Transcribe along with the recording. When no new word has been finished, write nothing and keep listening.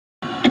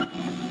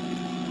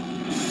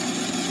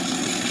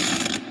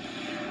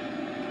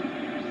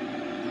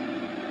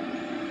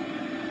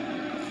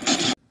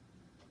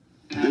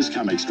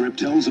comic strip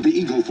tells of the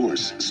Eagle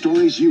Force.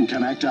 Stories you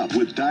can act out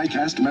with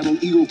die-cast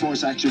metal Eagle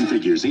Force action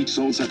figures, each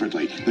sold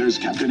separately. There's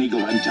Captain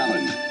Eagle and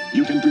Talon.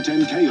 You can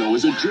pretend KO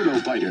is a judo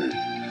fighter,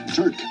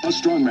 Turk, a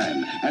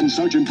strongman, and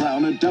Sergeant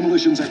Brown, a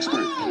demolitions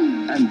expert.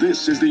 And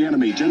this is the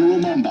enemy, General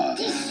Mamba.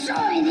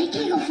 Destroy the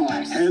Eagle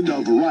Force. Head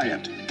of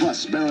R.I.O.T,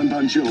 plus Baron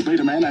Von Chill,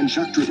 Beta Man, and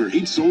Shock Trooper,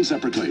 each sold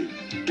separately.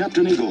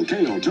 Captain Eagle,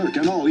 KO, Turk,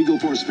 and all Eagle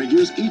Force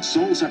figures, each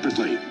sold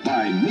separately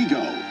by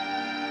Mego.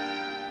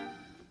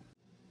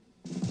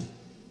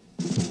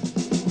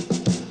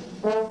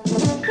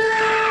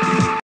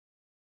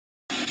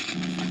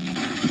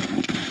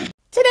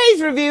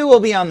 Today's review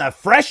will be on the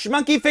Fresh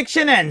Monkey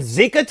Fiction and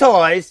ZICA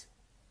Toys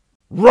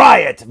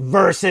R.I.O.T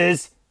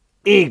versus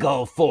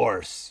Eagle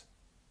Force.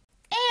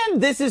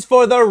 And this is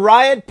for the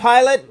R.I.O.T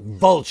Pilot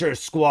Vulture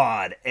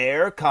Squad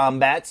Air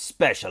Combat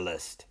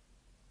Specialist.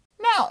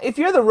 Now, if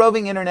you're the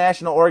roving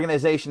international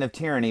organization of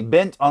tyranny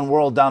bent on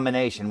world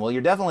domination, well,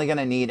 you're definitely going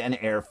to need an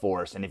Air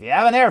Force. And if you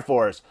have an Air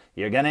Force,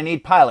 you're going to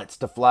need pilots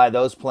to fly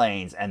those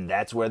planes, and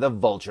that's where the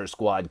Vulture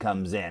Squad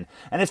comes in.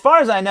 And as far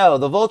as I know,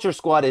 the Vulture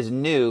Squad is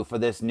new for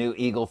this new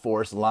Eagle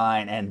Force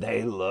line, and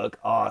they look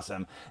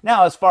awesome.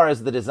 Now, as far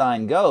as the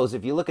design goes,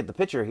 if you look at the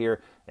picture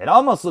here, it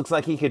almost looks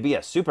like he could be a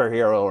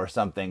superhero or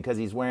something, because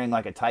he's wearing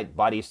like a tight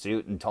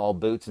bodysuit and tall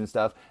boots and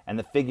stuff, and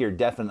the figure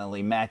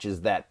definitely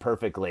matches that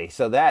perfectly.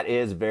 So that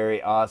is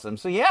very awesome.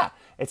 So yeah,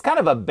 it's kind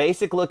of a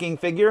basic looking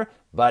figure,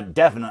 but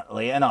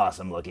definitely an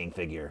awesome looking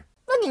figure.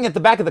 Looking at the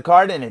back of the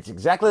card, and it's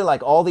exactly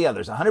like all the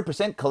others,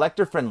 100%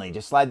 collector friendly.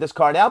 Just slide this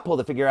card out, pull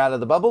the figure out of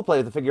the bubble, play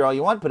with the figure all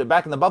you want, put it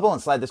back in the bubble, and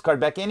slide this card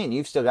back in, and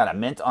you've still got a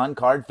mint on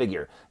card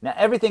figure. Now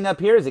everything up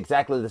here is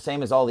exactly the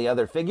same as all the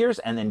other figures,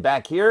 and then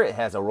back here it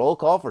has a roll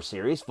call for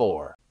Series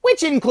 4,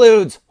 which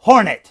includes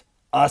Hornet,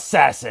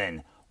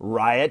 Assassin,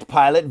 R.I.O.T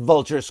Pilot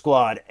Vulture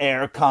Squad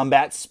Air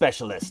Combat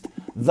Specialist,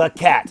 the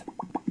Cat,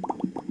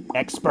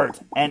 Expert,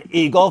 and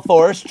Eagle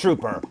Force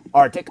Trooper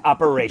Arctic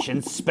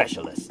Operations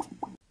Specialist.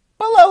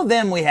 Below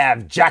them we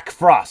have Jack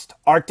Frost,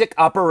 Arctic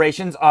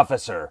Operations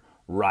Officer,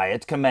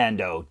 R.I.O.T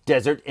Commando,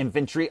 Desert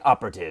Infantry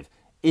Operative,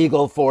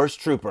 Eagle Force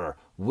Trooper,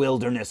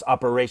 Wilderness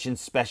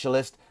Operations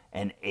Specialist,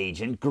 and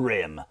Agent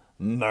Grimm,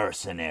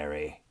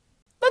 Mercenary.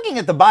 Looking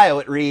at the bio,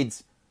 it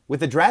reads, with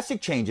the drastic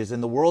changes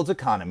in the world's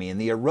economy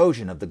and the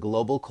erosion of the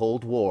global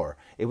Cold War,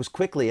 it was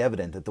quickly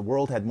evident that the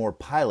world had more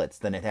pilots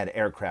than it had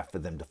aircraft for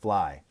them to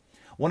fly.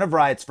 One of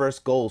R.I.O.T's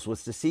first goals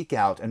was to seek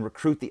out and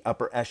recruit the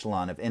upper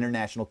echelon of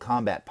international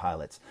combat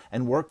pilots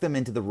and work them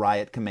into the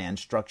R.I.O.T command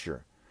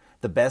structure.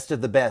 The best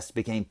of the best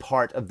became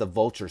part of the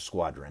Vulture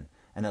Squadron,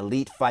 an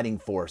elite fighting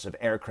force of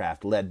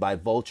aircraft led by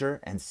Vulture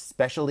and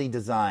specially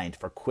designed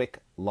for quick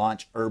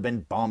launch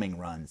urban bombing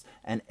runs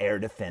and air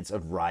defense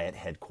of R.I.O.T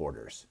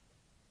headquarters.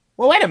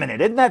 Well, wait a minute,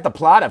 isn't that the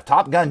plot of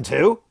Top Gun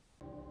 2?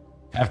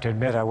 I have to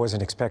admit, I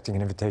wasn't expecting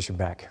an invitation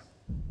back.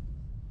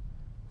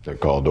 They're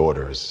called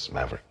orders,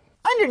 Maverick.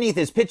 Underneath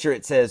his picture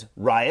it says,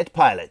 R.I.O.T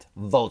Pilot,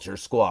 Vulture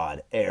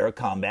Squad, Air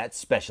Combat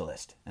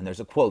Specialist. And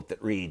there's a quote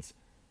that reads,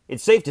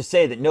 it's safe to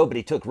say that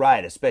nobody took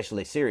R.I.O.T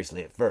especially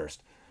seriously at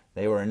first.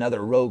 They were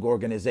another rogue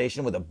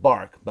organization with a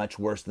bark much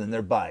worse than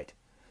their bite.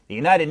 The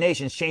United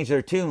Nations changed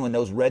their tune when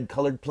those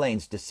red-colored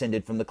planes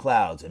descended from the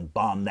clouds and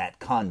bombed that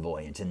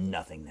convoy into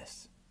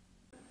nothingness.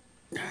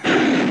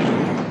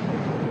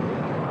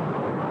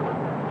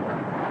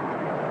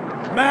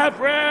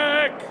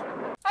 Maverick!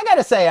 I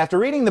gotta say, after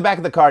reading the back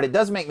of the card, it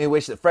does make me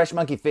wish that Fresh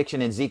Monkey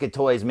Fiction and ZICA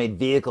Toys made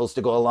vehicles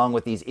to go along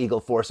with these Eagle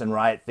Force and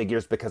R.I.O.T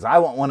figures, because I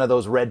want one of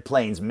those red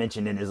planes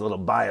mentioned in his little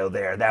bio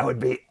there. That would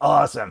be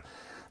awesome.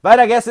 But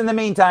I guess in the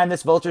meantime,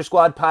 this Vulture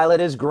Squad pilot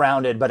is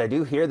grounded, but I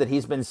do hear that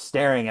he's been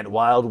staring at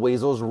Wild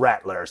Weasel's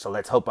Rattler, so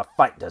let's hope a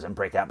fight doesn't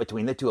break out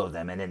between the two of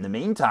them. And in the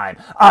meantime,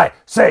 I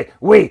say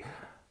we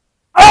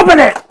open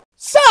it!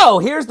 So,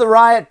 here's the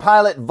R.I.O.T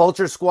pilot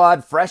Vulture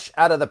Squad fresh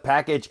out of the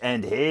package,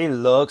 and he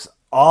looks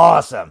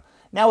awesome.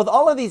 Now, with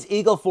all of these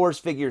Eagle Force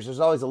figures,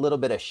 there's always a little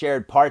bit of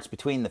shared parts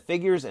between the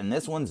figures, and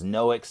this one's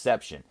no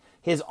exception.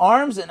 His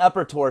arms and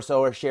upper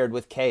torso are shared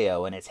with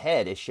KO, and his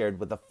head is shared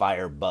with the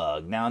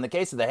Firebug. Now, in the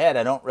case of the head,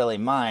 I don't really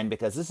mind,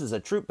 because this is a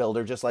troop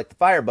builder just like the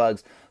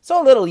Firebugs,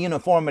 so a little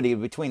uniformity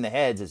between the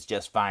heads is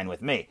just fine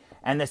with me.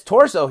 And this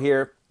torso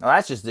here, well,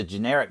 that's just a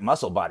generic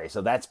muscle body,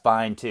 so that's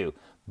fine too.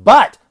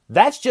 But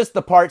that's just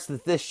the parts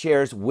that this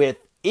shares with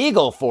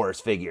Eagle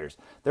Force figures.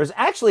 There's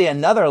actually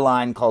another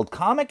line called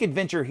Comic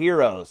Adventure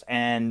Heroes,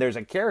 and there's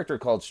a character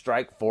called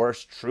Strike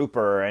Force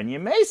Trooper, and you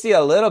may see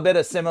a little bit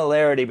of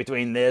similarity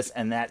between this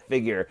and that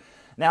figure.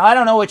 Now, I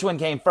don't know which one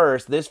came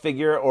first, this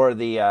figure or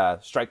the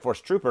Strike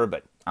Force Trooper,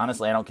 but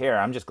honestly, I don't care.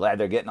 I'm just glad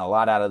they're getting a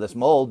lot out of this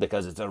mold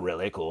because it's a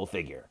really cool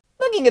figure.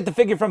 Looking at the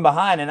figure from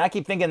behind, and I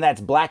keep thinking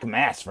that's Black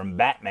Mass from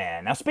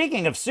Batman. Now,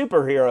 speaking of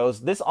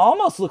superheroes, this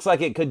almost looks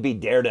like it could be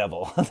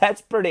Daredevil.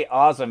 That's pretty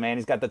awesome, man.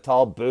 He's got the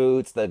tall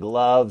boots, the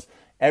gloves,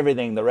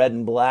 everything, the red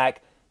and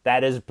black.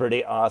 That is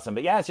pretty awesome.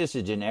 But yeah, it's just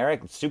a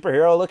generic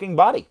superhero-looking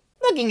body.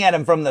 Looking at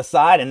him from the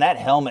side, and that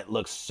helmet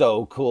looks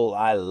so cool.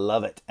 I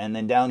love it. And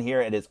then down here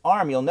at his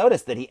arm, you'll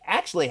notice that he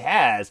actually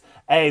has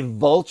a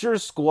Vulture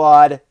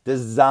Squad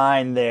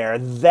design there.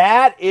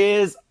 That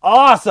is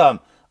awesome.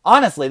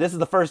 Honestly, this is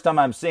the first time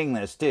I'm seeing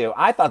this too.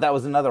 I thought that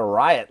was another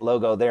Riot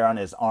logo there on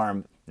his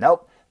arm.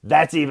 Nope,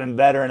 that's even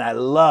better, and I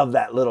love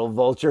that little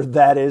vulture.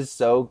 That is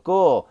so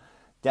cool.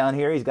 Down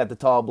here, he's got the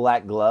tall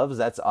black gloves.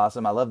 That's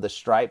awesome. I love the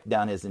stripe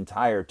down his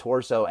entire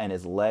torso and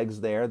his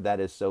legs there. That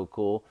is so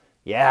cool.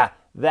 Yeah,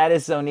 that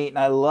is so neat, and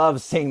I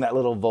love seeing that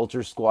little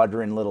Vulture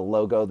Squadron little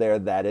logo there.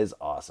 That is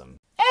awesome.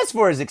 As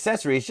for his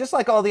accessories, just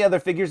like all the other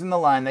figures in the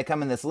line, they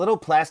come in this little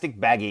plastic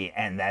baggie,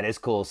 and that is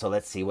cool, so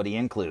let's see what he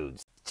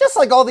includes. Just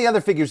like all the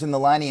other figures in the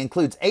line, he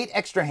includes 8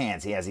 extra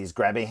hands. He has these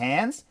grabby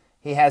hands,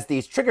 he has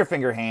these trigger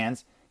finger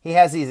hands, he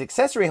has these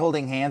accessory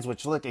holding hands,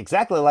 which look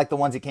exactly like the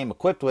ones he came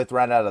equipped with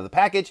right out of the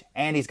package,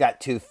 and he's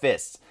got 2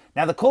 fists.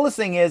 Now the coolest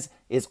thing is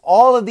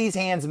all of these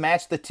hands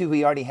match the 2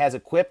 he already has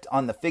equipped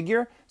on the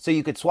figure, so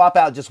you could swap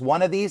out just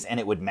one of these and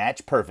it would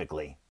match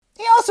perfectly.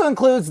 He also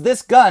includes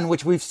this gun,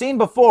 which we've seen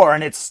before,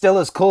 and it's still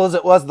as cool as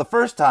it was the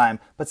first time,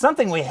 but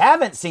something we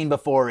haven't seen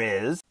before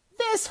is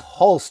this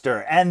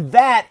holster, and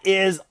that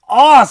is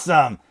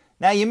awesome!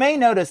 Now you may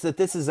notice that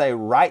this is a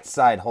right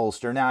side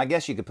holster. Now I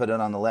guess you could put it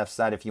on the left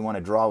side if you want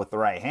to draw with the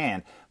right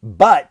hand,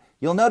 but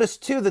you'll notice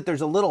too that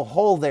there's a little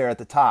hole there at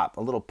the top,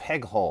 a little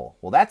peg hole.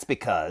 Well, that's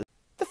because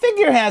the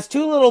figure has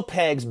 2 little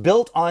pegs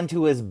built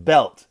onto his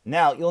belt.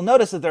 Now you'll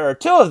notice that there are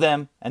 2 of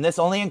them, and this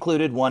only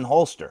included 1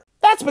 holster.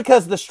 That's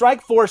because the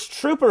Strike Force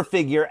Trooper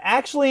figure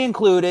actually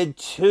included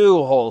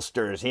 2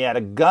 holsters. He had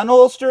a gun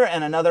holster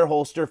and another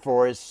holster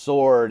for his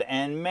sword.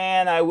 And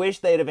man, I wish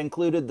they'd have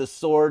included the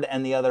sword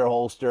and the other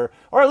holster,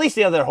 or at least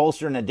the other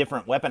holster and a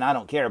different weapon. I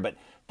don't care, but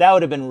that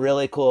would have been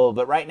really cool.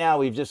 But right now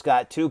we've just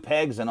got 2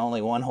 pegs and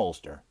only 1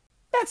 holster.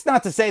 That's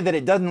not to say that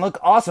it doesn't look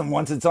awesome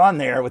once it's on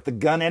there with the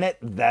gun in it.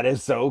 That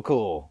is so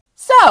cool.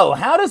 So,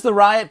 how does the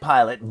Riot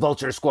Pilot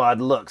Vulture Squad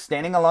look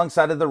standing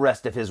alongside of the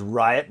rest of his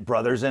Riot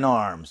brothers in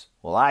arms?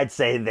 Well, I'd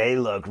say they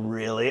look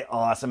really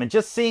awesome, and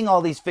just seeing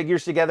all these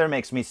figures together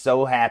makes me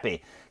so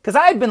happy. Because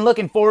I had been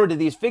looking forward to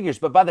these figures,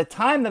 but by the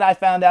time that I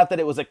found out that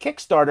it was a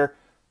Kickstarter,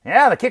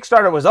 yeah, the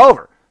Kickstarter was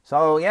over.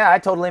 So, yeah, I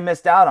totally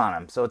missed out on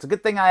them. So it's a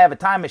good thing I have a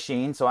time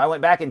machine, so I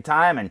went back in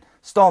time and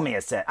bought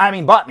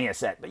me a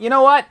set. But you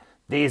know what?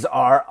 These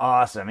are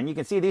awesome. And you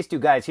can see these 2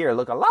 guys here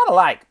look a lot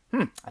alike.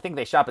 I think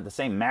they shop at the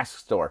same mask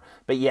store.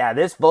 But yeah,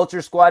 this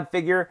Vulture Squad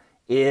figure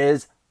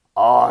is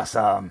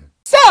awesome.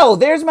 So,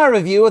 there's my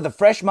review of the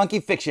Fresh Monkey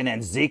Fiction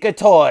and ZICA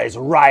Toys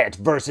Riot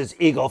vs.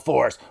 Eagle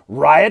Force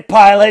Riot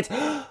Pilot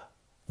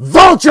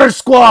Vulture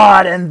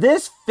Squad! And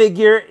this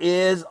figure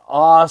is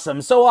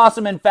awesome. So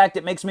awesome, in fact,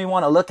 it makes me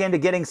want to look into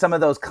getting some of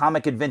those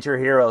comic adventure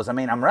heroes. I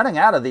mean, I'm running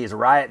out of these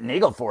Riot and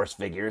Eagle Force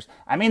figures.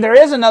 I mean, there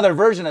is another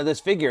version of this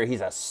figure.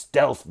 He's a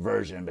stealth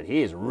version, but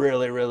he is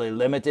really, really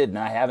limited, and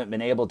I haven't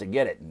been able to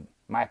get it.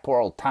 My poor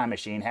old time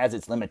machine has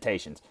its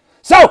limitations.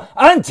 So,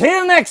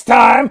 until next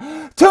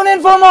time, tune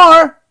in for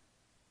more!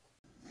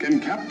 Can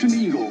Captain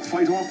Eagle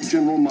fight off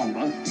General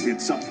Mamba?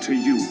 It's up to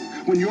you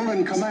when you're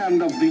in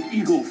command of the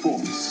Eagle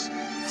Force.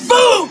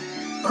 Food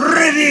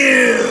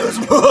reviews!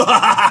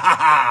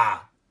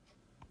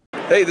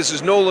 Hey, this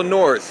is Nolan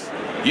North.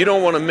 You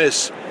don't want to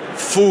miss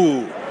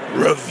food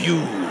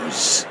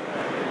reviews.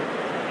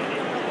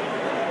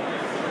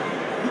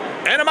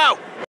 And I'm out.